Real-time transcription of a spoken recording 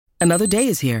Another day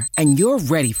is here, and you're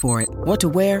ready for it. What to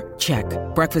wear? Check.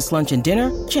 Breakfast, lunch, and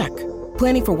dinner? Check.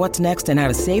 Planning for what's next and how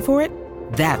to save for it?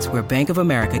 That's where Bank of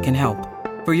America can help.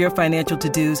 For your financial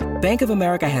to-dos, Bank of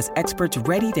America has experts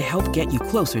ready to help get you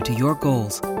closer to your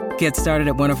goals. Get started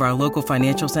at one of our local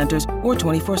financial centers or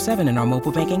 24/7 in our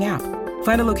mobile banking app.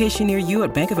 Find a location near you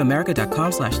at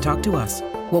bankofamerica.com/talktous.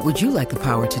 What would you like the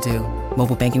power to do?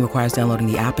 Mobile banking requires downloading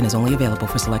the app and is only available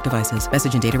for select devices.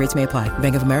 Message and data rates may apply.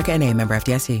 Bank of America N.A., member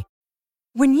FDIC.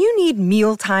 When you need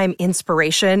mealtime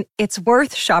inspiration, it's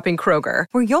worth shopping Kroger,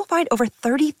 where you'll find over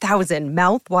 30,000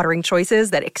 mouth-watering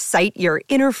choices that excite your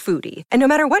inner foodie. And no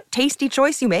matter what tasty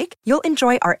choice you make, you'll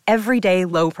enjoy our everyday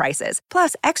low prices,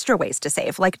 plus extra ways to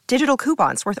save, like digital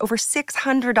coupons worth over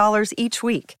 $600 each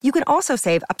week. You can also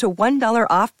save up to $1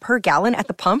 off per gallon at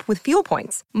the pump with fuel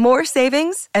points. More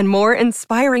savings and more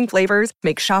inspiring flavors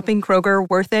make shopping Kroger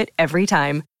worth it every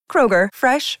time. Kroger,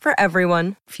 fresh for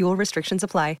everyone. Fuel restrictions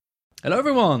apply. Hello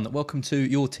everyone, welcome to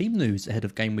your team news ahead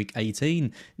of game week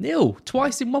 18. Neil,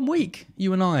 twice in 1 week,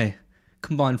 you and I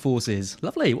combined forces.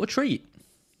 Lovely, what a treat.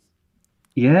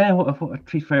 Yeah, what a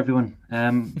treat for everyone.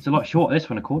 It's a lot shorter this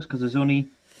one, of course, because there's only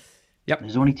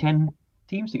 10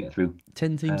 teams to get through.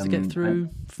 10 teams to get through,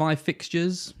 5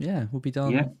 fixtures. Yeah, we'll be done.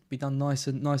 Yeah. Be done nice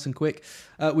and quick.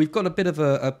 We've got a bit of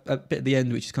a bit at the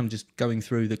end, which is kind of just going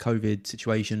through the COVID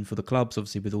situation for the clubs,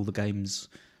 obviously with all the games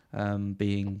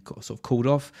being sort of called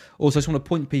off. Also, I just want to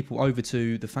point people over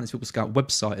to the Fantasy Football Scout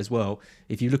website as well.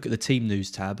 If you look at the team news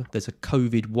tab, there's a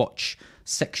COVID watch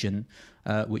section,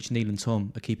 which Neil and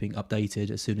Tom are keeping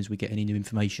updated as soon as we get any new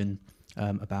information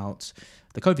about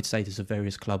the COVID status of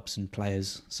various clubs and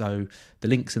players. So the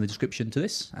link's in the description to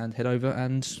this, and head over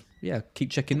and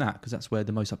keep checking that, because that's where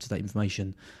the most up-to-date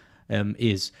information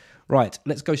is. Right,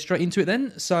 let's go straight into it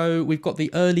then. So we've got the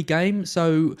early game.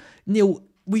 So Neil,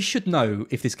 we should know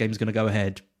if this game's going to go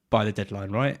ahead by the deadline,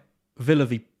 right? Villa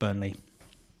v Burnley.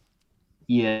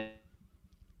 Yeah.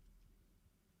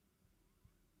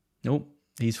 Nope,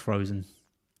 he's frozen.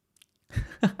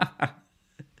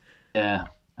 Yeah,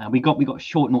 we got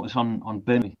short notice on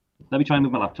Burnley. Let me try and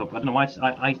move my laptop. I don't know why.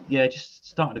 I just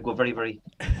started to go very, very.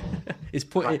 It's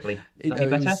poignant,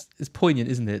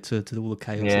 isn't it, to all the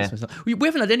chaos? Yeah. We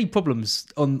haven't had any problems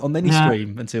on any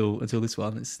stream until this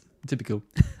one. It's typical.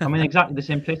 I'm in exactly the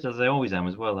same place as I always am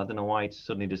as well. I don't know why it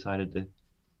suddenly decided to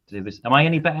do this. Am I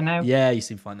any better now? Yeah, you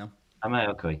seem fine now. Am I?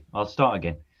 Okay. I'll start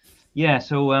again. Yeah,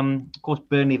 so of course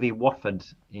Burnley v Watford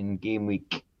in game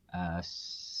week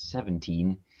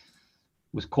 17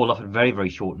 was called off at very, very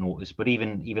short notice. But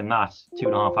even that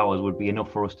 2.5 hours would be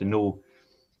enough for us to know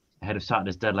ahead of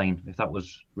Saturday's deadline if that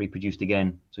was reproduced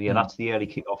again. So that's the early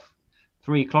kick-off.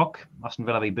 3:00, Aston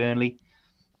Villa v Burnley.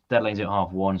 Deadline's at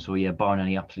 1:30. So barring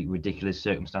any absolutely ridiculous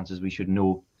circumstances, we should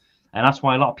know. And that's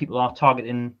why a lot of people are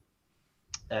targeting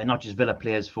not just Villa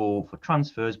players for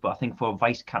transfers, but I think for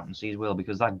vice captaincy as well,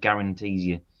 because that guarantees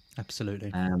you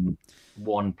absolutely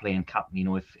one playing captain. You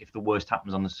know, if the worst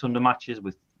happens on the Sunday matches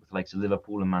with the likes of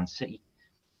Liverpool and Man City,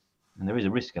 and there is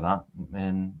a risk of that,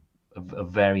 and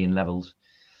of varying levels,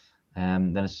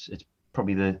 then it's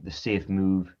probably the safe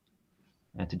move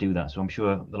to do that. So I'm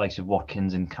sure the likes of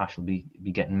Watkins and Cash will be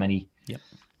getting many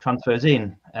transfers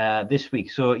in this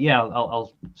week. So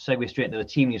I'll segue straight into the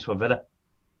team news for Villa.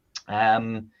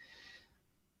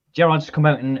 Gerrard's come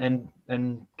out and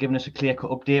given us a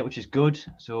clear-cut update, which is good.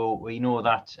 So we know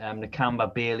that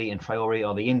Nakamba, Bailey and Traore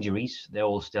are the injuries. They're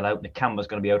all still out. Nakamba's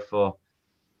going to be out for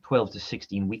 12 to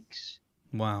 16 weeks.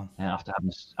 Wow. After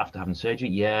having surgery.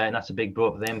 Yeah, and that's a big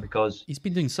blow for them because he's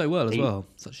been doing so well as well.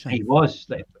 Such a shame. He was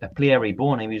like a player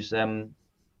reborn. He was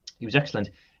excellent.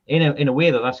 In a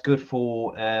way, though, that's good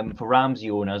for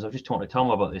Ramsey owners. I've just talked to Tom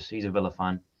about this. He's a Villa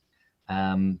fan.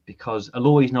 Because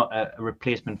although he's not a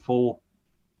replacement for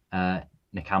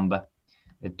Nakamba,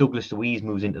 Douglas Luiz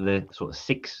moves into the sort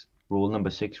of number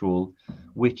 6 role,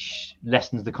 which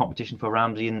lessens the competition for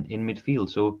Ramsey in midfield.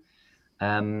 So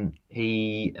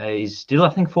he is still, I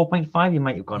think, 4.5. He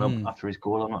might have gone up after his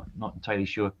goal. I'm not entirely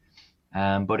sure,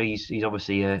 but he's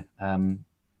obviously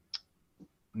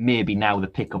maybe now the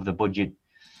pick of the budget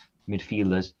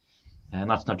midfielders. And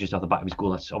that's not just off the back of his goal,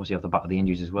 that's obviously off the back of the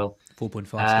injuries as well.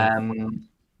 4.5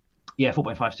 Yeah,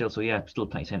 4.5 still, so still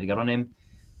plenty of time to get on him.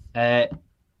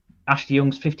 Ashley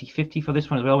Young's 50-50 for this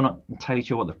one as well. We're not entirely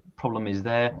sure what the problem is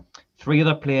there. 3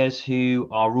 other players who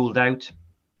are ruled out.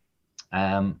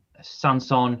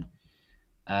 Sanson,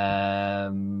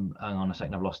 hang on a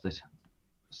second, I've lost it.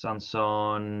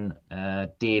 Sanson,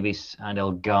 Davis and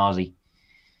El Ghazi.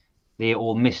 They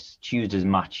all missed Tuesday's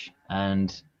match,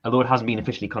 and although it hasn't been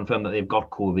officially confirmed that they've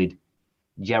got COVID,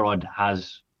 Gerrard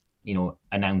has,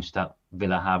 announced that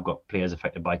Villa have got players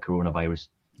affected by coronavirus.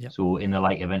 Yep. So in the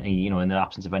light of any, in the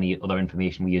absence of any other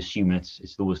information, we assume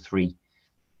it's those three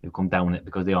who come down it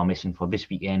because they are missing for this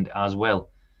weekend as well.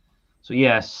 So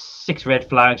yeah, 6 red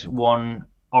flags, 1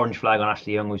 orange flag on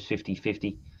Ashley Young, who's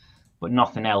 50-50, but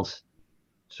nothing else.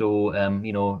 So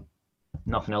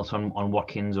nothing else on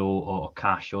Watkins or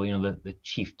Cash or the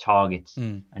chief targets.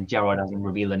 And Gerrard hasn't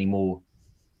revealed any more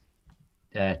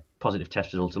positive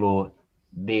test results, although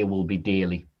they will be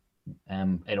daily.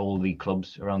 At all the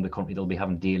clubs around the country, they'll be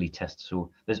having daily tests.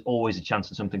 So there's always a chance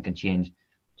that something can change.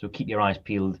 So keep your eyes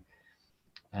peeled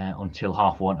until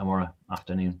 1:30 tomorrow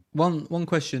afternoon. One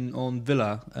question on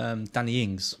Villa. Danny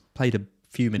Ings played a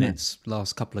few minutes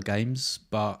last couple of games,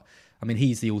 but I mean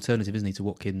he's the alternative, isn't he, to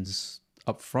Watkins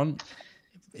up front?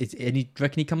 Do you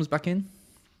reckon he comes back in?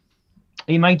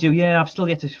 He might do, yeah. I've still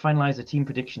yet to finalise the team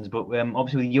predictions, but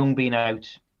obviously with Young being out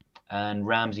and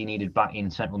Ramsey needed back in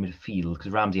central midfield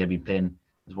because Ramsey had been playing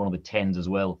as one of the 10s as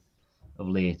well of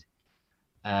late.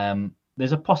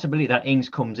 There's a possibility that Ings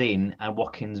comes in and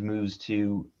Watkins moves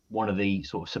to one of the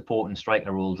sort of supporting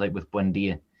striker roles, like with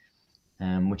Buendia,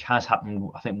 which has happened,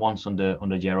 I think, once under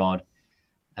Gerrard.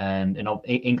 And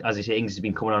as I say, Ings has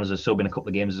been coming on as a sub in a couple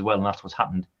of games as well, and that's what's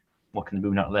happened. Watkins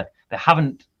moving out of there. They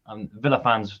haven't, Villa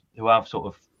fans who I've sort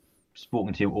of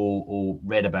spoken to or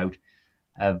read about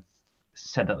have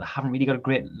said that they haven't really got a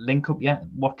great link up yet,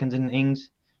 Watkins and Ings,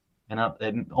 and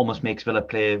that almost makes Villa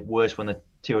play worse when the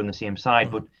two are on the same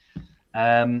side. But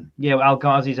Al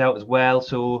Ghazi's out as well,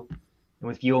 so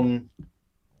with Young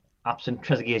absent,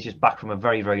 Trezeguet is just back from a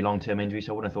very, very long-term injury,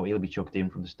 so I wouldn't have thought he'll be chucked in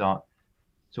from the start.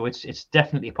 So it's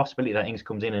definitely a possibility that Ings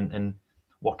comes in and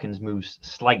Watkins moves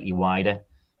slightly wider,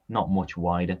 not much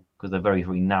wider, because they're very,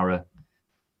 very narrow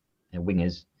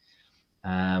wingers.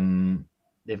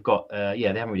 They've got they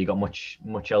haven't really got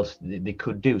much else they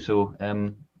could do. So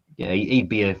he'd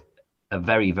be a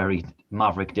very, very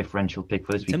maverick differential pick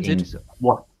for this week. Ings,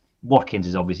 Watkins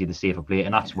is obviously the safer player,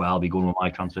 and that's where I'll be going with my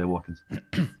transfer, Watkins.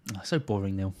 So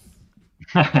boring, Neil.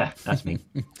 That's me.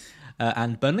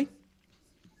 And Burnley?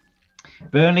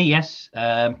 Burnley, yes.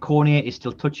 Cornier is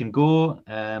still touch and go.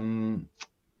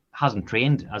 Hasn't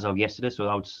trained as of yesterday, so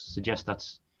I would suggest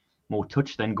that's more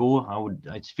touch than go.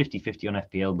 It's 50-50 on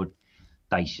FPL, but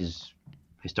Dyche has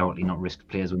historically not risked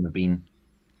players when they've been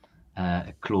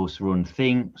a close run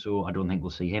thing, so I don't think we'll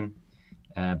see him.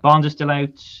 Barnes is still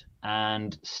out,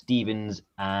 and Stevens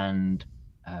and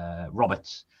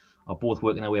Roberts are both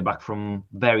working their way back from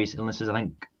various illnesses. I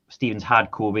think Stevens had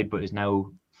COVID but is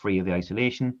now free of the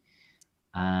isolation,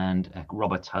 and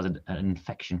Roberts has an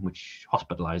infection which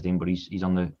hospitalised him, but he's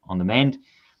on the mend.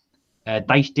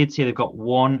 Dyche did say they've got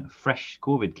one fresh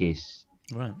COVID case,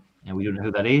 right? And we don't know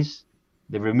who that is.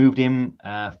 They removed him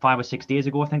 5 or 6 days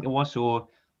ago, I think it was. So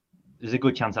there's a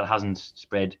good chance that it hasn't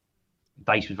spread.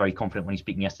 Dyche was very confident when he was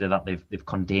speaking yesterday that they've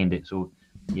contained it. So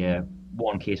yeah,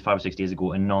 one case 5 or 6 days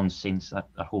ago and none since. That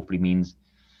hopefully means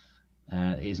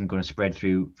it isn't going to spread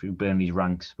through Burnley's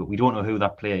ranks. But we don't know who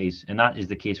that player is, and that is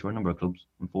the case for a number of clubs,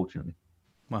 unfortunately.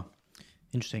 Well,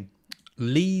 interesting.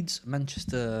 Leeds,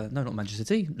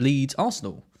 Leeds,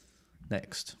 Arsenal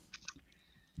next.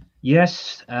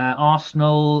 Yes,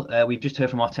 Arsenal, we've just heard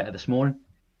from Arteta this morning.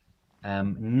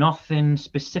 Nothing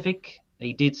specific.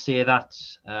 He did say that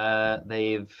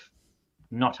they've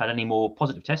not had any more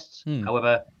positive tests.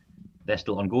 However, they're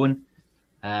still ongoing.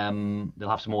 They'll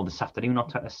have some more this afternoon,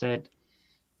 Arteta said.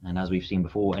 And as we've seen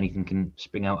before, anything can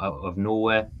spring out of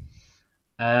nowhere.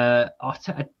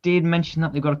 Arteta did mention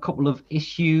that they've got a couple of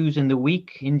issues in the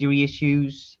week, injury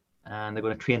issues, and they're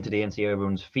going to train today and see how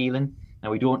everyone's feeling. Now,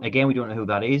 we don't know who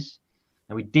that is.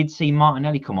 And we did see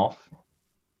Martinelli come off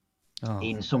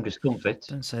in some discomfort.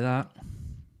 Don't say that.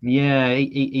 Yeah,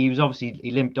 he was obviously,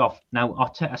 he limped off. Now,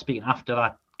 Arteta, speaking after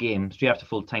that game, straight after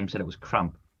full time, said it was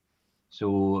cramp.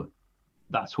 So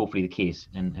that's hopefully the case.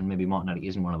 And maybe Martinelli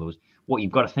isn't one of those. What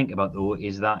you've got to think about, though,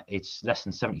 is that it's less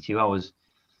than 72 hours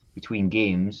between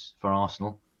games for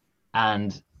Arsenal.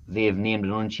 And they've named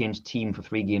an unchanged team for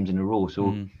 3 games in a row.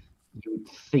 So you would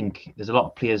think there's a lot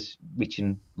of players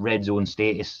reaching red zone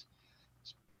status.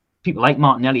 People like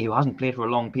Martinelli, who hasn't played for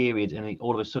a long period, and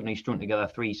all of a sudden he's strung together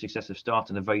 3 successive starts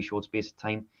in a very short space of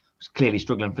time. Was clearly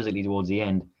struggling physically towards the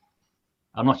end.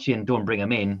 I'm not saying don't bring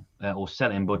him in or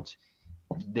sell him, but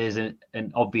there's an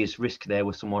obvious risk there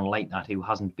with someone like that who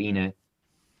hasn't been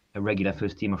a regular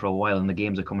first teamer for a while, and the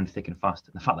games are coming thick and fast.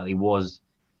 And the fact that he was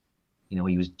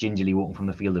gingerly walking from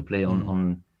the field of play on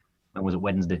when was it,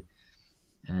 Wednesday,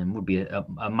 would be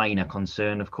a minor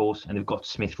concern, of course. And they've got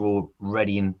Smith Rowe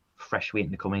ready and fresh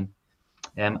waiting to come in.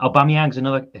 Aubameyang's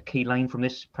another key line from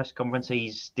this press conference.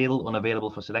 He's still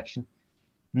unavailable for selection,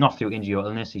 not through injury or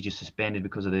illness. He's just suspended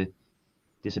because of the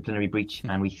disciplinary breach,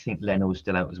 and we think Leno's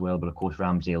still out as well. But of course,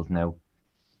 Ramsdale's now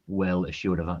well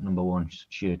assured of that number 1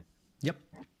 shirt. Yep.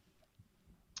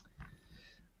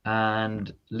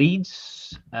 And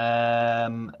Leeds,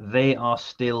 they are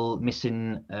still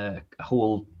missing a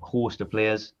whole host of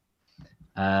players.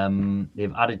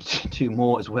 They've added 2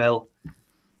 more as well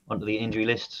onto the injury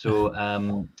list.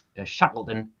 So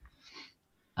Shackleton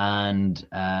and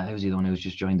who's the other one who's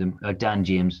just joined them? Dan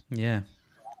James. Yeah.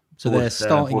 So they're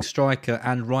starting striker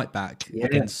and right back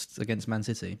against Man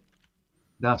City.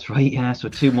 That's right. Yeah. So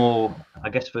 2 more, I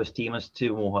guess, first teamers.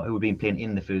 2 more who have been playing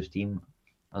in the first team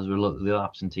as a result of the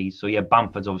absentees. So yeah,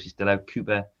 Bamford's obviously still out.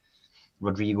 Cooper,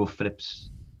 Rodrigo, Phillips,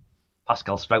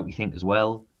 Pascal Sprout, we think as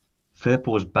well.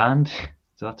 Firpo's banned,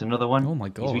 so that's another one. Oh my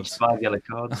God! He's reached 5 yellow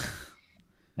cards.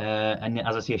 And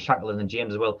as I say, Shackleton and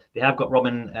James as well. They have got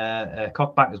Robin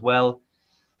Koch back as well.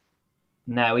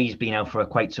 Now he's been out for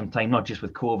quite some time, not just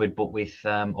with COVID, but with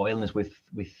or illness with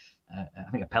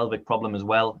I think a pelvic problem as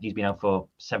well. He's been out for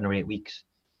 7 or 8 weeks.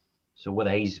 So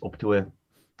whether he's up to a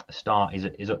start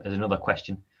is another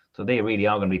question. So they really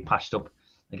are going to be patched up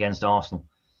against Arsenal.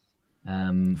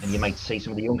 And you might see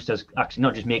some of the youngsters actually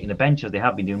not just making the bench as they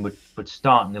have been doing, but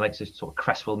starting. They like to sort of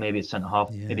Cresswell maybe at centre half,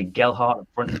 maybe Gelhardt up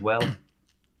front as well.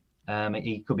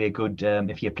 He could be a good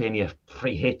if you're playing your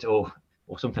free hit or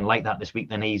something like that this week.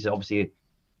 Then he's obviously a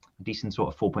decent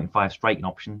sort of 4.5 striking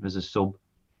option as a sub.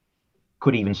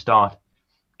 Could even start,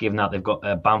 given that they've got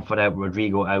Bamford out,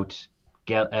 Rodrigo out,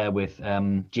 with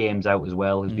James out as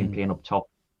well, who's been playing up top.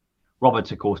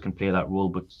 Roberts, of course, can play that role,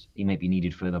 but he might be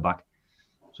needed further back.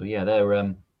 So yeah,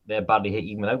 they're badly hit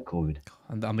even without COVID.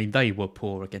 And I mean, they were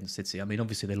poor against City. I mean,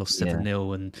 obviously they lost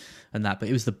 7-0 and that, but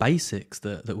it was the basics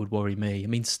that would worry me. I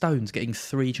mean, Stones getting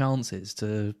 3 chances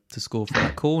to score from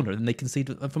that corner, and they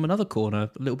conceded from another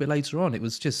corner a little bit later on. It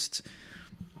was just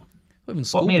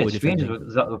what made it strange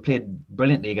was that they played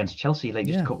brilliantly against Chelsea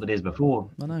just a couple of days before.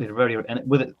 I know. And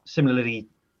with a similarly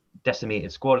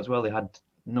decimated squad as well. They had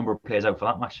a number of players out for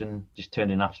that match and just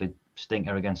turned in an absolute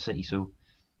stinker against City. So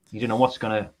you don't know what's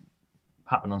going to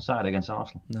happen on Saturday against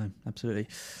Arsenal. No, absolutely.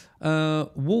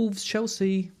 Wolves,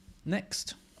 Chelsea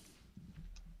next.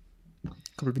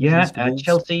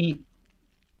 Chelsea.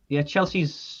 Yeah,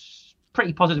 Chelsea's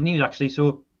pretty positive news actually.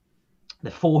 So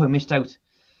the 4 who missed out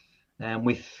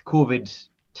with COVID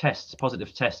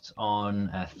positive tests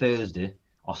on Thursday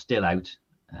are still out,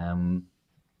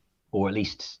 or at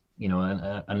least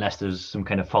unless there's some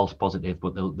kind of false positive,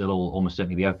 but they'll all almost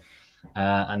certainly be out.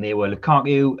 And they were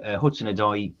Lukaku,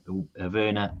 Hudson-Odoi,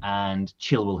 Werner, and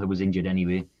Chilwell, who was injured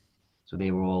anyway. So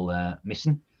they were all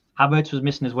missing. Havertz was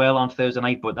missing as well on Thursday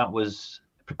night, but that was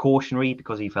precautionary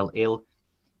because he felt ill.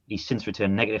 He's since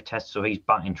returned negative tests, so he's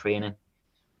back in training.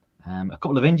 A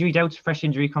couple of injury doubts, fresh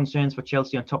injury concerns for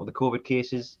Chelsea on top of the COVID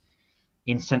cases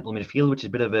in central midfield, which is a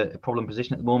bit of a problem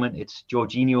position at the moment. It's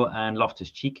Jorginho and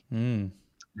Loftus-Cheek.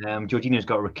 Jorginho's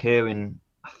got a recurring,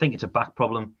 I think it's a back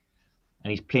problem,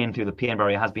 and he's playing through the pain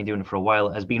barrier, has been doing it for a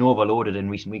while, has been overloaded in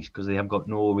recent weeks because they have got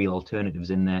no real alternatives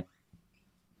in there.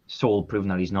 Saul proving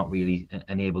that he's not really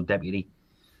an able deputy.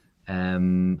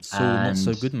 Saul, not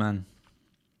so good, man.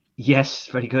 Yes,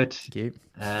 very good.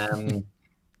 Thank you.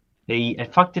 He,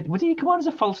 in fact, did he come on as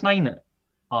a false 9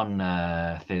 on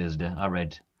Thursday? I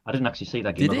read. I didn't actually see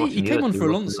that game. Did he? He came on for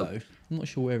Alonso. I'm not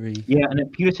sure where he. Yeah, and then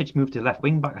Pulisic moved to left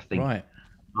wing back, I think. Right.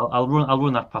 I'll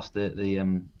run that past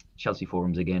the Chelsea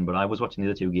forums again. But I was watching the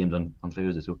other 2 games on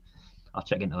Thursday, so I'll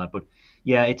check into that. But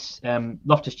yeah, it's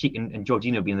Loftus-Cheek and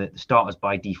Jorginho being the starters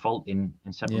by default in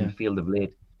central midfield of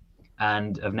late,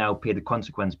 and have now paid the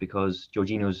consequence because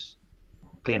Jorginho's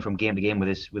playing from game to game with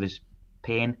his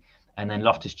pain. And then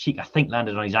Loftus-Cheek, I think,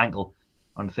 landed on his ankle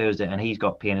on Thursday, and he's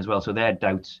got pain as well. So their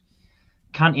doubts.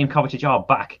 Kante and Kovacic are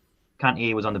back.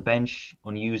 Kante was on the bench,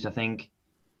 unused, I think.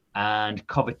 And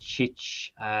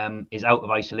Kovacic is out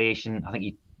of isolation. I think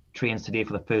he trains today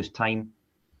for the first time.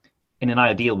 In an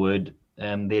ideal world,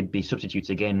 they'd be substitutes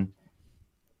again.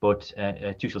 But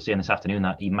Tuchel saying this afternoon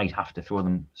that he might have to throw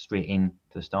them straight in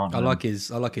to the start. I like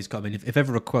his comment. If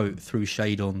ever a quote threw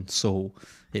shade on Saul,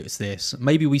 it was this.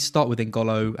 Maybe we start with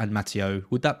N'Golo and Matteo.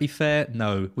 Would that be fair?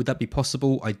 No. Would that be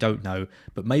possible? I don't know.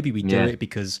 But maybe we do it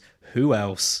because who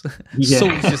else?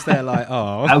 Saul's just there like,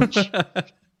 oh. Ouch.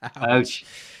 Ouch.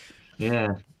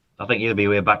 Yeah. I think he'll be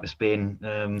way back to Spain.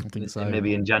 I think so.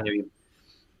 Maybe in January.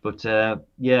 But I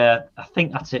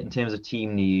think that's it in terms of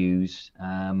team news.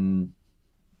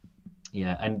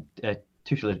 Yeah, and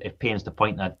Tuchel, it pains to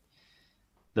point that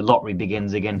the lottery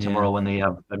begins again tomorrow when they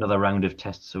have another round of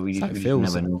tests. So we just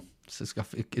never know.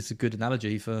 It's a good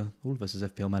analogy for all of us as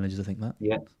FPL managers, I think, Matt.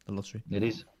 Yeah. The lottery. It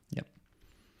is. Yep.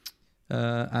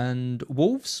 And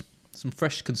Wolves, some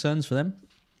fresh concerns for them.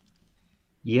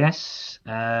 Yes.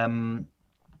 2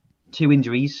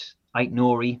 injuries,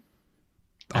 Ait-Nouri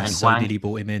and so Hwang. nearly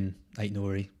brought him in,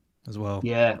 Ait-Nouri, as well.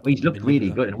 Yeah, well, he's looked really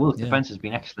good, and Wolves' defence has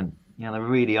been excellent. They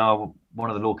really are one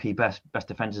of the low-key best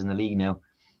defences in the league now.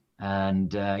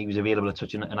 And he was available at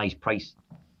such a nice price.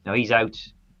 Now he's out,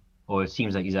 or it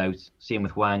seems like he's out. Same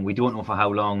with Hwang. We don't know for how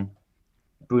long.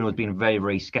 Bruno's been very,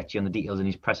 very sketchy on the details in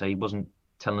his presser. He wasn't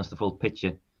telling us the full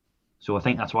picture. So I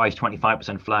think that's why he's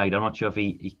 25% flagged. I'm not sure if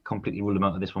he completely ruled him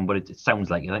out of this one, but it sounds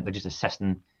like I think they're just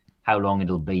assessing how long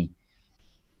it'll be.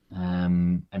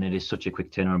 And it is such a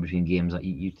quick turnaround between games that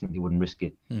you'd think they wouldn't risk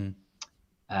it.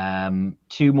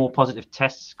 2 more positive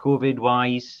tests,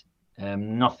 COVID-wise.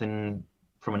 Nothing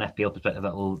from an FPL perspective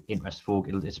that will interest folk.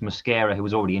 It's Mosquera, who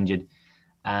was already injured,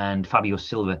 and Fabio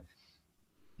Silva,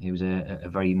 who's a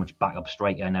very much backup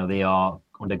striker. Now they are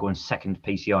undergoing second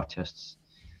PCR tests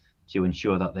to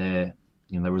ensure that their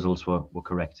results were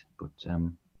correct. But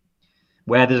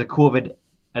where there's a COVID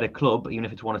at a club, even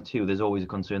if it's 1 or 2, there's always a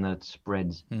concern that it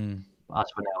spreads. But as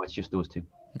for now, it's just those 2.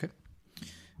 Okay,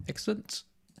 excellent.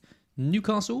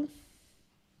 Newcastle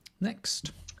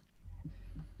next.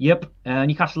 Yep,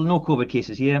 Newcastle, no COVID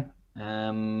cases here.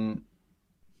 Not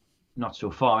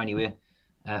so far anyway.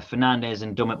 Fernandez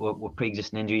and Dummett were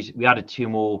pre-existing injuries. We added 2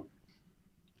 more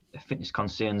fitness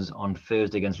concerns on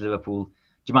Thursday against Liverpool.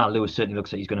 Jamal Lewis certainly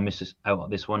looks like he's going to miss us out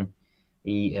on this one.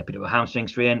 He picked up a hamstring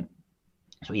strain,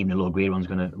 so even a low-grade one's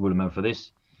going to rule him out for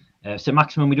this. So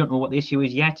Maximum, we don't know what the issue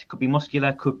is yet. Could be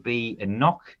muscular, could be a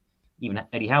knock. Even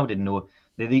Eddie Howe didn't know.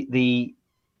 The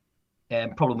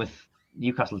problem with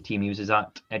Newcastle team news is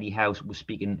that Eddie Howe was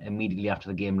speaking immediately after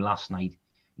the game last night.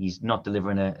 He's not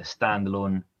delivering a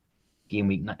standalone game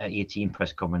week 18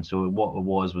 press conference. So what it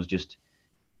was just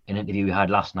an interview we had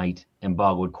last night,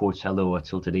 embargoed, coach held over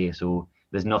till today. So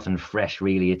there's nothing fresh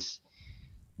really. It's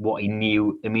what he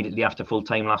knew immediately after full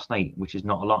time last night, which is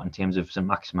not a lot in terms of St.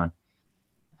 Maximin.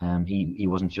 He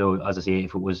wasn't sure, as I say,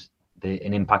 if it was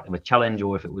an impact of a challenge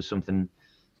or if it was something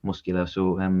muscular.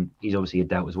 So he's obviously a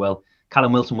doubt as well.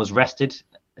 Callum Wilson was rested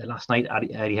last night.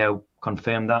 Eddie Howe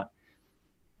confirmed that.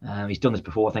 He's done this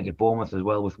before, I think, at Bournemouth as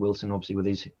well with Wilson, obviously with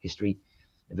his history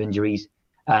of injuries.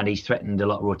 And he's threatened a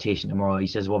lot of rotation tomorrow. He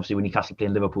says, well, obviously, when Newcastle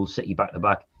playing Liverpool City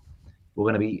back-to-back, we're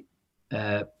going to be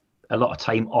a lot of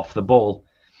time off the ball,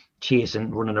 chasing,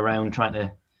 running around, trying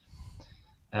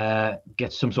to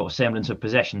get some sort of semblance of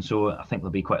possession. So I think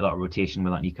there'll be quite a lot of rotation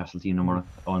with that Newcastle team tomorrow,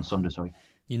 on Sunday, sorry.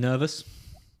 You nervous?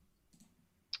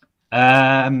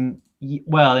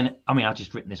 Well, I've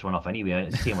just written this one off anyway.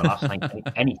 It's the same with last night.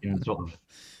 Anything sort of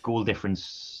goal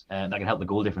difference that can help the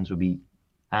goal difference would be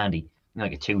handy.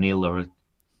 Like a 2-0 or a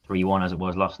 3-1 as it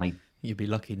was last night. You'd be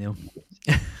lucky, Neil.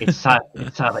 It's sad.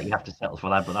 It's sad that you have to settle for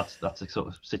that, but that's the sort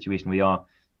of situation we are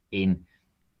in.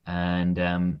 And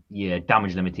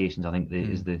damage limitations, I think,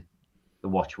 is the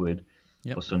watchword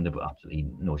for Sunday, but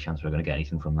absolutely no chance we're going to get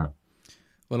anything from that.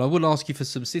 Well, I will ask you for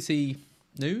some City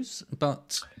news,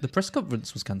 but the press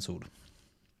conference was cancelled.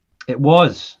 It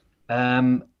was.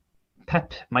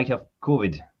 Pep might have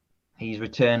COVID. He's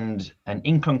returned an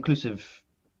inconclusive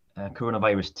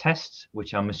coronavirus test,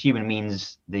 which I'm assuming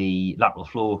means the lateral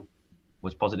flow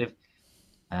was positive,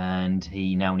 and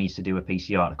he now needs to do a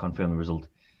PCR to confirm the result.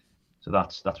 So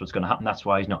that's what's going to happen. That's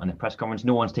why he's not in the press conference.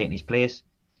 No one's taking his place.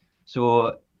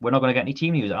 So we're not going to get any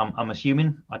team news, I'm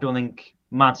assuming. I don't think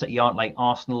Man City aren't like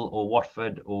Arsenal or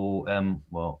Watford or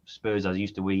Spurs as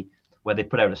used to be, where they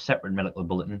put out a separate medical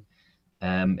bulletin.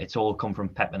 It's all come from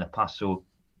Pep in the past. So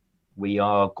we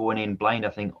are going in blind,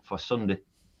 I think, for Sunday.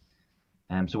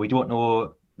 So we don't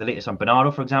know the latest on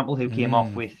Bernardo, for example, who came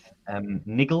off with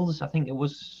niggles, I think it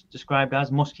was described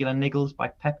as muscular niggles by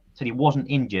Pep. Said he wasn't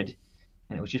injured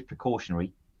and it was just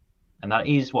precautionary. And that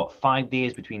is, 5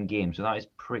 days between games. So that is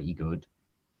pretty good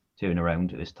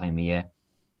turnaround at this time of year.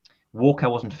 Walker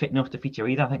wasn't fit enough to feature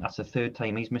either. I think that's the 3rd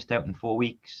time he's missed out in 4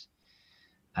 weeks,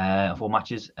 4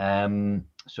 matches.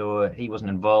 So he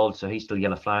wasn't involved. So he's still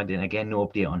yellow flagged. And again, no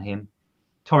update on him.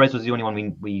 Torres was the only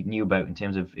one we knew about in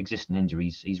terms of existing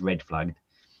injuries. He's red flagged.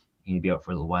 He'll be out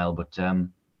for a little while. But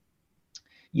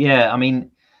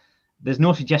there's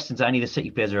no suggestions that any of the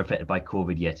City players are affected by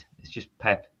COVID yet. It's just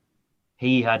Pep.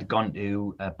 He had gone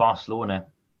to Barcelona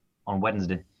on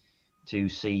Wednesday to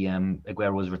see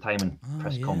Aguero's retirement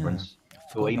press conference.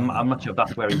 So I'm not sure if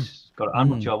that's where he's got. I'm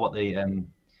not sure what the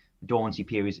dormancy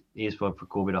period is for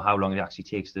COVID or how long it actually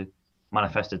takes to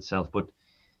manifest itself. But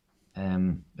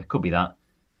it could be that.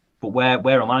 But where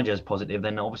a manager is positive,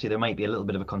 then obviously there might be a little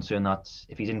bit of a concern that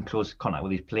if he's in close contact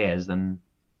with his players, then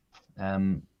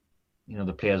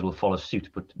the players will follow suit.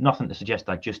 But nothing to suggest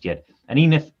that just yet. And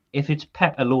even if it's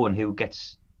Pep alone who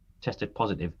gets tested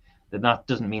positive, then that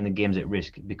doesn't mean the game's at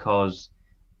risk, because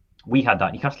we had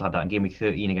that, Newcastle had that in game week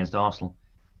 13 against Arsenal,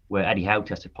 where Eddie Howe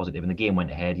tested positive and the game went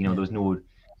ahead.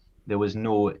 There was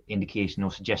no indication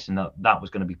or suggestion that that was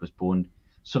going to be postponed,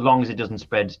 so long as it doesn't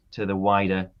spread to the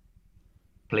wider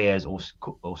players or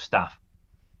staff.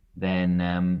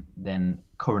 Then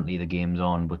currently the game's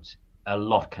on, but a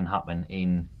lot can happen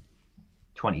in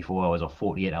 24 hours or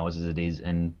 48 hours as it is,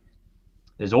 and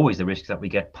there's always the risk that we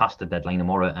get past the deadline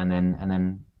tomorrow, and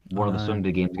then one of the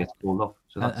Sunday games gets called off.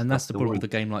 So that's the problem with a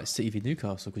game like City v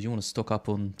Newcastle, because you want to stock up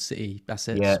on City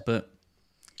assets,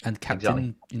 and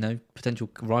captain, exactly. Potential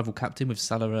rival captain with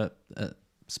Salah at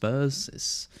Spurs,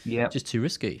 it's just too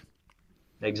risky.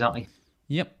 Exactly.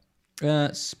 Yep.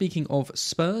 Speaking of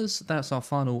Spurs, that's our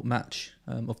final match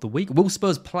of the week. Will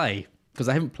Spurs play? Because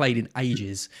they haven't played in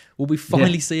ages. Will we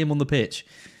finally see him on the pitch?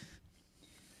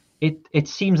 It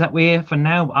seems that way for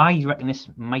now. I reckon this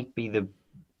might be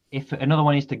if another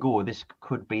one is to go, this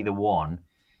could be the one.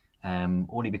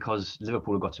 Only because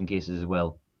Liverpool have got some cases as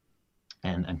well,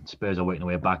 and Spurs are working their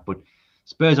way back. But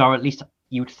Spurs are, at least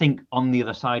you would think, on the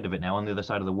other side of it now, on the other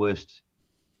side of the worst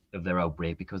of their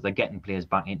outbreak, because they're getting players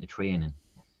back into training.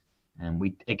 And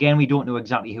we don't know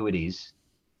exactly who it is.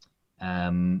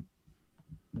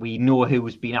 We know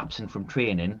who's been absent from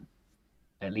training.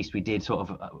 At least we did sort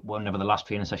of whenever the last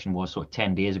training session was, sort of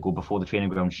 10 days ago before the training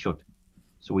ground shut.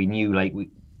 So we knew,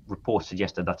 reports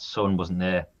suggested that Son wasn't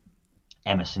there,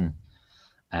 Emerson,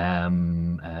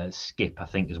 Skip, I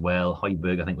think, as well,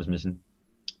 Højbjerg, I think, was missing.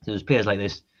 So there's players like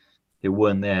this who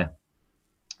weren't there.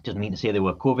 Doesn't mean to say they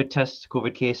were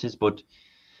COVID cases, but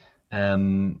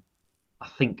I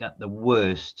think at the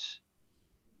worst,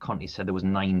 Conte said there was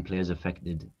 9 players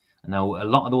affected. Now, a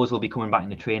lot of those will be coming back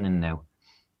into training now,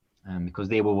 because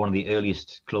they were one of the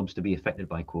earliest clubs to be affected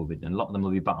by COVID, and a lot of them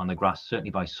will be back on the grass,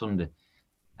 certainly by Sunday.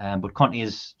 But Conte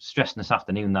is stressing this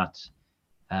afternoon that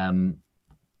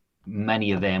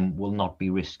many of them will not be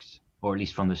risked, or at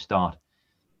least from the start,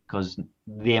 because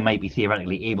they might be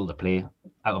theoretically able to play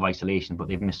out of isolation, but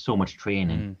they've missed so much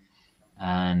training,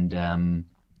 and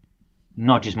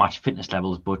not just match fitness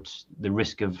levels, but the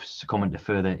risk of succumbing to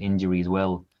further injury as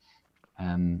well.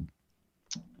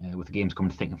 With the games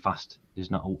coming thick and fast,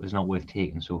 is not worth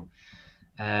taking. So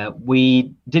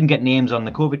we didn't get names on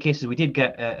the COVID cases. We did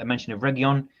get a mention of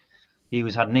Reguilón. He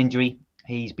had an injury.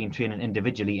 He's been training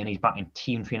individually, and he's back in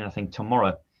team training, I think,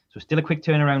 tomorrow. So still a quick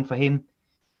turnaround for him.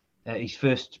 His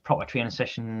first proper training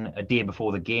session a day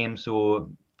before the game.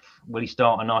 So will he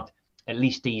start or not? At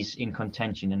least he's in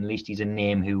contention, and at least he's a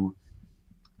name who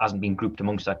hasn't been grouped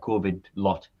amongst that COVID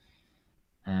lot.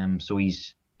 So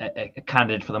he's a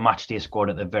candidate for the match day squad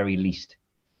at the very least,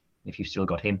 if you've still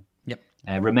got him. Yep.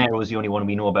 Romero is the only one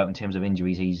we know about in terms of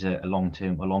injuries. He's a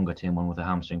longer term one with a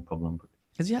hamstring problem.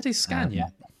 Has he had his scan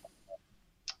yet?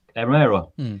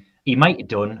 Romero, he might have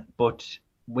done, but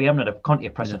we haven't had a Conte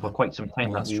press for quite some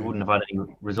time. We wouldn't have had any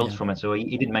results from it. So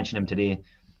he did mention him today.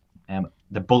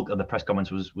 The bulk of the press comments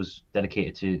was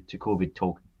dedicated to COVID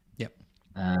talk. Yep.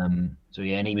 And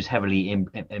he was heavily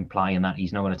implying that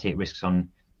he's not going to take risks on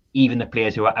even the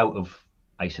players who are out of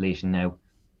isolation now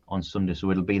on Sunday.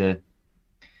 So it'll be the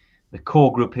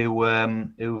core group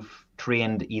who've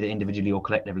trained either individually or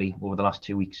collectively over the last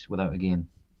 2 weeks without a game.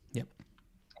 Yep.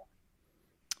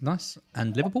 Nice.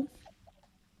 And Liverpool?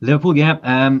 Liverpool,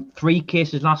 yeah. 3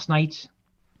 cases last night.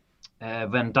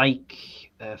 Van Dijk,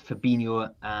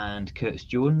 Fabinho and Curtis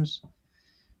Jones.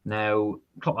 Now,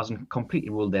 Klopp hasn't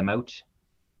completely ruled them out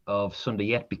of Sunday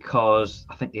yet, because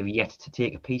I think they've yet to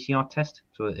take a PCR test,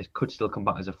 so it could still come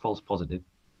back as a false positive.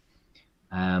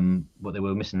 But they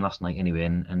were missing last night anyway,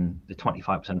 and the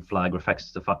 25% flag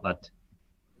reflects the fact that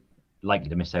likely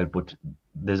to miss out, but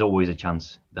there's always a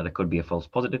chance that it could be a false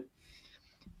positive.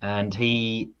 And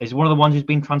he is one of the ones who's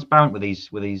been transparent with his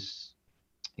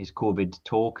COVID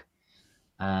talk,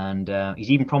 and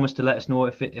he's even promised to let us know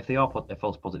if they are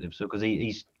false positive. So because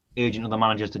he's urging other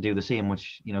managers to do the same,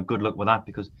 which, good luck with that,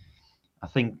 because I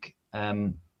think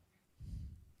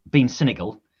being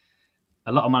cynical,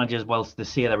 a lot of managers, whilst they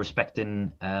say they're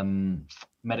respecting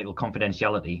medical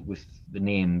confidentiality with the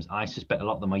names, I suspect a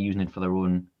lot of them are using it for their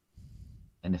own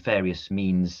nefarious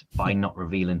means by not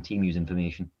revealing team use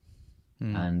information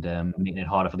and making it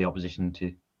harder for the opposition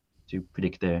to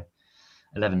predict their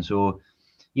 11. So,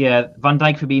 yeah, Van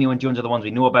Dijk, Fabinho and Jones are the ones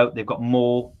we know about. They've got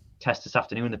more tests this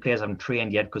afternoon. The players haven't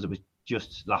trained yet because it was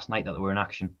just last night that they were in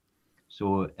action.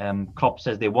 So Klopp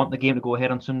says they want the game to go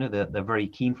ahead on Sunday. They're very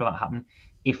keen for that to happen.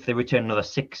 If they return another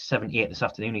 6, 7, 8 this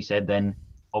afternoon, he said, then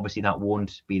obviously that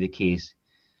won't be the case.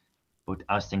 But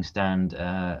as things stand,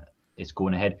 it's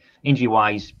going ahead.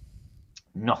 Injury-wise,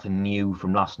 nothing new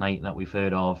from last night that we've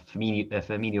heard of.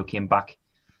 Firmino came back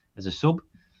as a sub,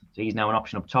 so he's now an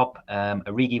option up top.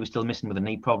 Origi was still missing with a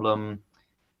knee problem,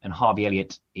 and Harvey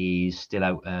Elliott is still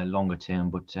out longer term.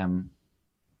 But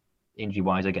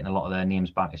injury-wise, they're getting a lot of their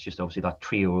names back. It's just obviously that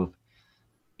trio of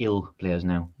ill players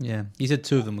now. Yeah, he said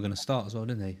 2 of them were going to start as well,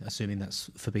 didn't he? Assuming that's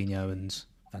Fabinho and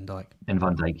Van Dijk. And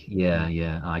Van Dijk,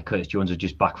 yeah. Curtis Jones was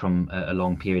just back from a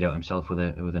long period out himself with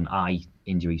an eye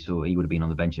injury, so he would have been on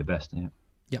the bench at best. Yeah.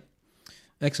 Yep.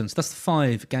 Excellent. So that's the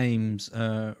 5 games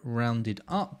rounded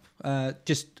up.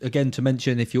 Just again to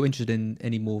mention, if you're interested in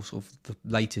any more sort of the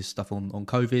latest stuff on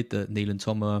COVID that Neil and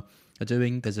Tom are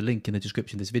doing, there's a link in the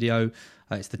description of this video.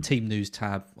 It's the team news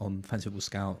tab on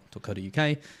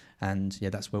fantasyfootballscout.co.uk, and yeah,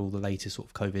 that's where all the latest sort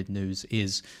of COVID news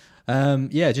is.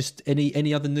 Just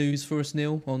any other news for us,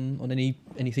 Neil, on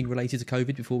anything related to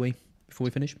COVID before we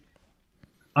finish?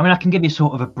 I mean, I can give you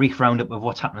sort of a brief roundup of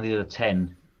what's happened to the other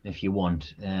 10 if you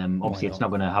want. Obviously, it's not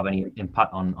going to have any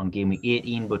impact on game week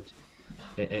 18, but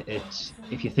it's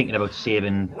if you're thinking about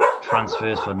saving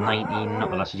transfers for 19,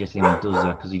 not that I suggest anyone does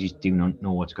that because you just do not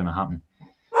know what's going to happen.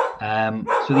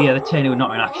 The 10 who are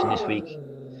not in action this week.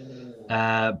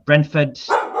 Brentford,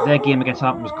 their game against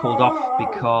Southampton was called off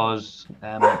because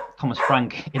Thomas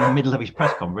Frank, in the middle of his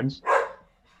press conference,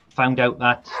 found out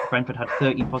that Brentford had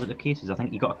 13 positive cases. I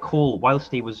think he got a call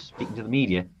whilst he was speaking to the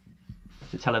media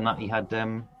to tell him that he had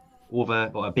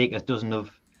over a baker's dozen of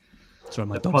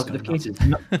positive cases.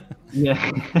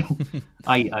 Yeah,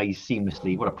 I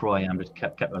seamlessly, what a pro I am, just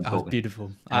kept on talking.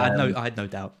 Beautiful. I had no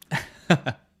doubt.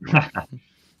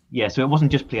 Yeah, so it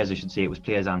wasn't just players, I should say. It was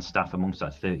players and staff amongst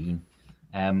that 13.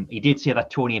 He did say that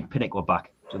Tony and Pinnock were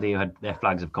back, so their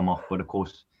flags have come off, but of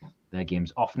course their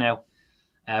game's off now.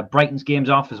 Brighton's game's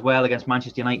off as well against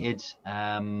Manchester United.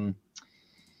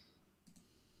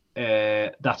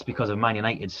 That's because of Man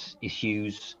United's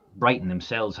issues. Brighton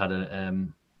themselves had a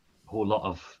whole lot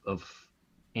of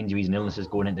injuries and illnesses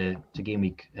going into game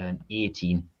week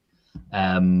 18.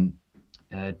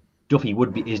 Duffy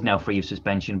is now free of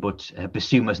suspension, but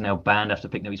Bissouma's now banned after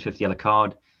picking up his 5th yellow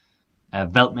card.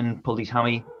 Veltman pulled his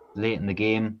hammy late in the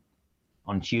game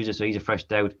on Tuesday, so he's a fresh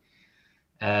doubt.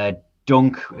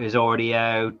 Dunk is already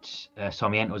out.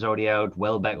 Sarmiento was already out.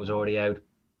 Welbeck was already out.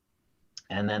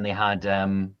 And then they had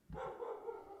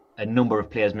a number of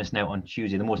players missing out on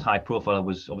Tuesday. The most high profile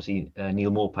was obviously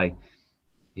Neil Maupay,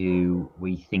 who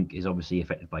we think is obviously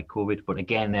affected by COVID. But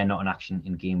again, they're not in action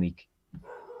in game week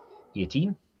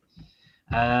 18.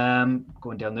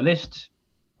 Going down the list,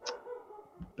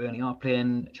 Burnley are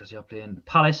playing, Chelsea are playing,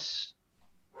 Palace.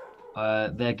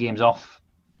 Their game's off.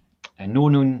 No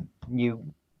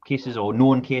new cases or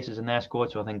known cases in their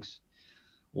squad, so I think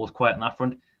all's quiet on that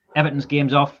front. Everton's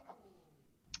game's off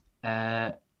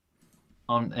in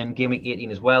game week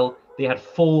 18 as well. They had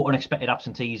 4 unexpected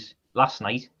absentees last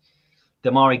night.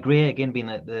 Damari Gray, again, being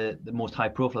the most high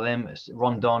profile of them.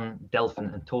 Rondon,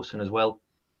 Delphin and Tosin as well.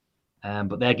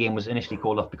 But their game was initially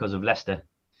called off because of Leicester.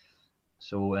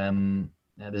 So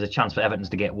there's a chance for Everton's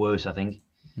to get worse, I think.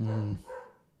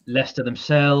 Leicester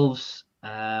themselves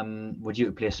were due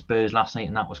to play Spurs last night,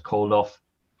 and that was called off.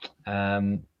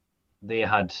 They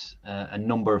had a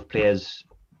number of players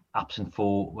absent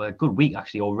for a good week,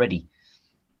 actually, already.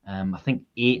 I think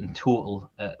 8 in total,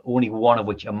 only one of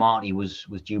which, Amati, was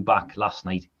due back last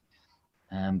night.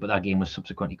 But that game was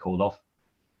subsequently called off.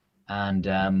 And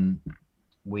the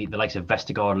likes of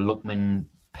Vestergaard, Lookman,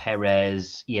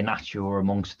 Perez, Iheanacho are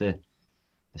amongst the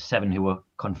 7 who were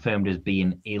confirmed as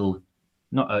being ill.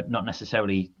 Not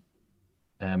necessarily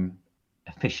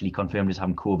officially confirmed as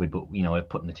having COVID, but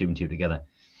putting the 2 and 2 together.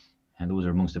 And those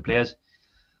are amongst the players.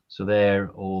 So they're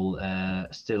all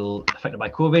still affected by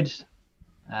COVID.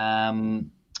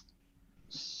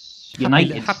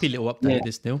 United. Happy little update,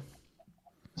 this, Neil.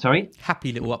 Sorry?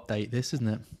 Happy little update, this, isn't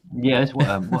it? Yeah, what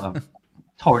a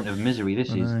torrent of misery this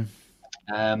is.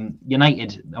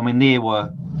 United, I mean,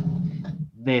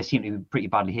 they seem to be pretty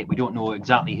badly hit. We don't know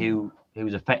exactly who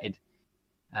was affected,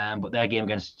 but their game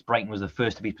against Brighton was the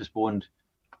first to be postponed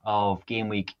of game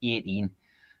week 18.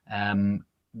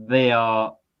 They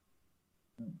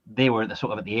were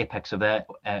at the apex of their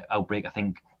outbreak, I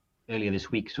think, earlier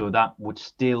this week. So that would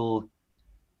still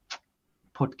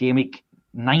put game week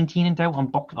 19 in doubt on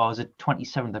box. Or is it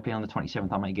 27th? They're playing on the 27th.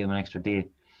 That might give them an extra day.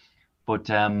 But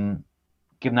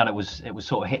given that it was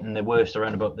sort of hitting the worst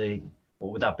around about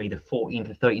what would that be, the 14th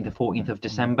to 13th to 14th of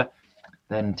December,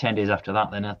 then 10 days after that,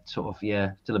 then that's sort of,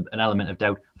 still an element of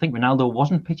doubt. I think Ronaldo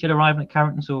wasn't pictured arriving at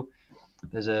Carrington, so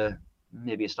there's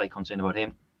maybe a slight concern about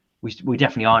him. We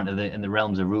definitely aren't in the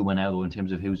realms of rumour now, though, in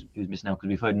terms of who's missing out, because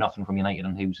we've heard nothing from United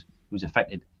on who's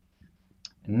affected.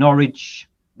 Norwich,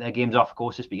 their games off, of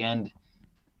course, this weekend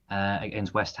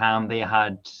against West Ham. They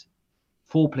had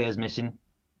 4 players missing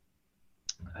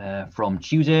from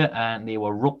Tuesday, and they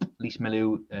were Rupp,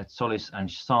 Lees-Melou, Solis, and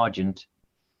Sargent.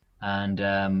 And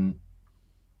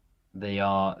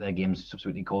their game's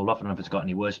subsequently called off. I don't know if it's got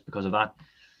any worse because of that.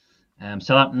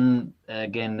 Southampton,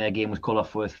 again, their game was called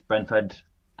off with Brentford,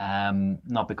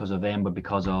 not because of them, but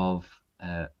because of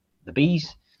the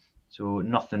Bees. So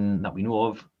nothing that we know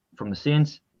of from the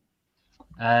Saints.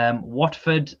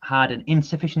 Watford had an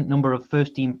insufficient number of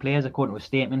first-team players, according to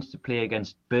statements, to play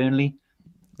against Burnley.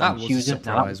 That was Tuesday. A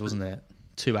surprise, wasn't it?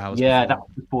 2 hours. Yeah, before. that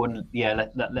was before.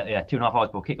 Yeah, 2.5 hours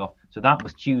before kickoff. So that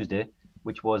was Tuesday,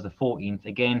 which was the 14th.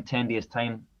 Again, 10 days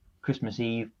time, Christmas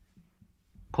Eve,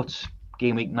 puts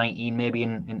game week 19 maybe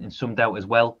in some doubt as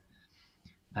well.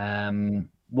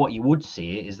 What you would say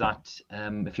is that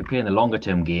if you're playing the longer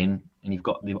term game and you've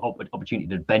got the opportunity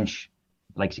to bench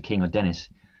like King or Dennis,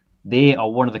 they are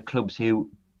one of the clubs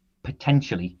who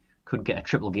potentially could get a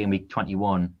triple game week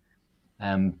 21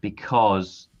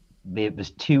 because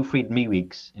there's 2 free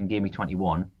midweeks in game week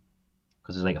 21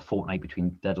 because there's like a fortnight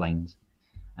between deadlines,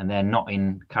 and they're not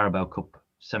in Carabao Cup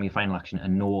semi-final action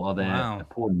and no other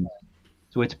opponents.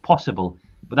 So it's possible,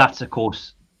 but that's, of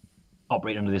course,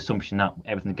 operating under the assumption that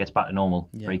everything gets back to normal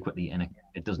very quickly, and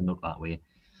it doesn't look that way.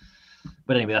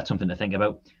 But anyway, that's something to think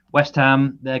about. West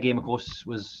Ham, their game, of course,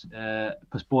 was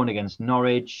postponed against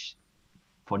Norwich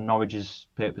for Norwich's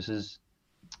purposes.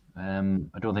 I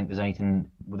don't think there's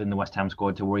anything within the West Ham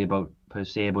squad to worry about per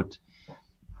se, but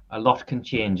a lot can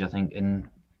change, I think, in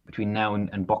between now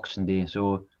and Boxing Day.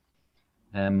 So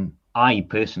I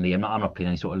personally, I'm not playing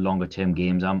any sort of longer term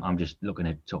games. I'm just looking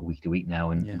at sort of week to week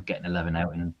now and getting 11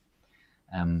 out, and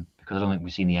because I don't think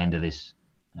we've seen the end of this.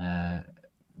 And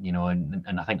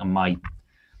I think on my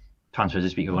transfers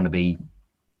this week are going to be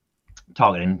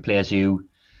targeting players who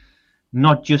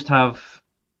not just have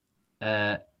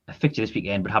a fixture this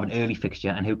weekend, but have an early fixture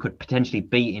and who could potentially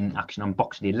be in action on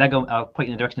Boxing Day. I'll point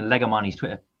in the direction of Legoman, his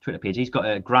Twitter page. He's got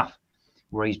a graph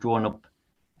where he's drawn up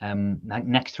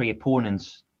next 3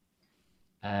 opponents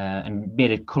and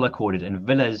made it colour coded. And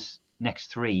Villa's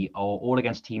next 3 are all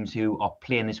against teams who are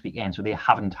playing this weekend, so they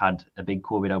haven't had a big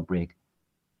COVID outbreak.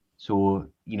 So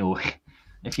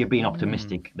if you're being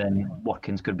optimistic, then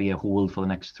Watkins could be a hold for the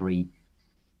next 3.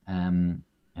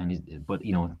 But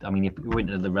we're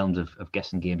into the realms of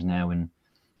guessing games now,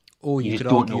 or you could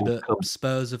argue that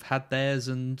Spurs have had theirs,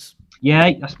 and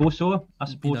I suppose so.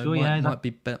 Might be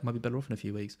better off in a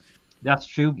few weeks. That's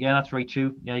true. Yeah, that's very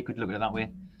true. Yeah, you could look at it that way.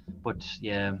 But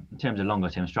yeah, in terms of longer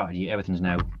term strategy, everything's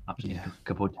now absolutely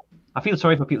kaput. I feel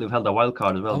sorry for people who've held their wild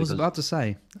card as well. I was about to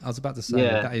say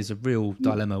that is a real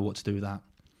dilemma. What to do with that?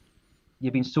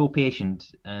 You've been so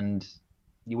patient, and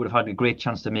you would have had a great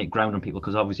chance to make ground on people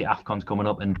because obviously AFCON's coming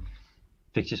up and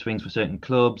fixture swings for certain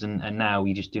clubs, and now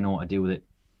you just don't know what to do with it.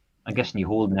 I'm guessing you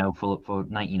hold now for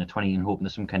 19 or 20 and hoping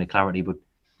there's some kind of clarity, but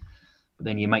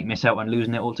then you might miss out on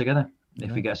losing it altogether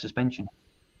if we get a suspension.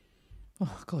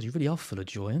 Oh God, you really are full of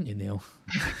joy, aren't you, Neil?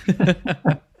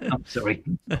 I'm sorry.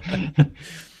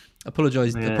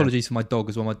 Apologies for my dog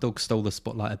as well. My dog stole the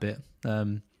spotlight a bit.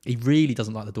 He really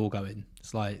doesn't like the door going.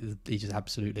 It's like he just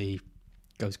absolutely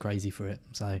goes crazy for it.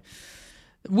 So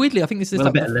weirdly, I think this is a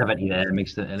bit of levity there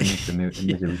makes the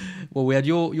misery. Well, we had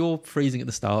your freezing at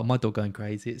the start, my dog going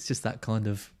crazy. It's just that kind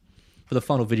of, for the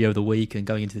final video of the week and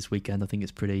going into this weekend, I think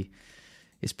it's pretty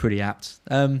apt.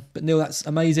 But Neil, that's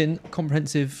amazing,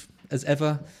 comprehensive as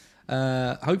ever.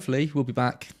 Hopefully we'll be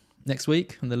back next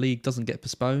week and the league doesn't get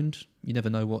postponed. You never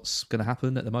know what's going to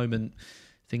happen. At the moment,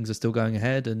 things are still going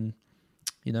ahead, and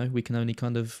we can only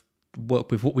kind of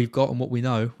work with what we've got and what we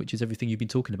know, which is everything you've been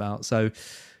talking about. So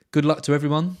good luck to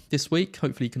everyone this week.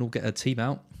 Hopefully you can all get a team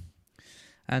out,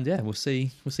 and we'll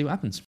see what happens.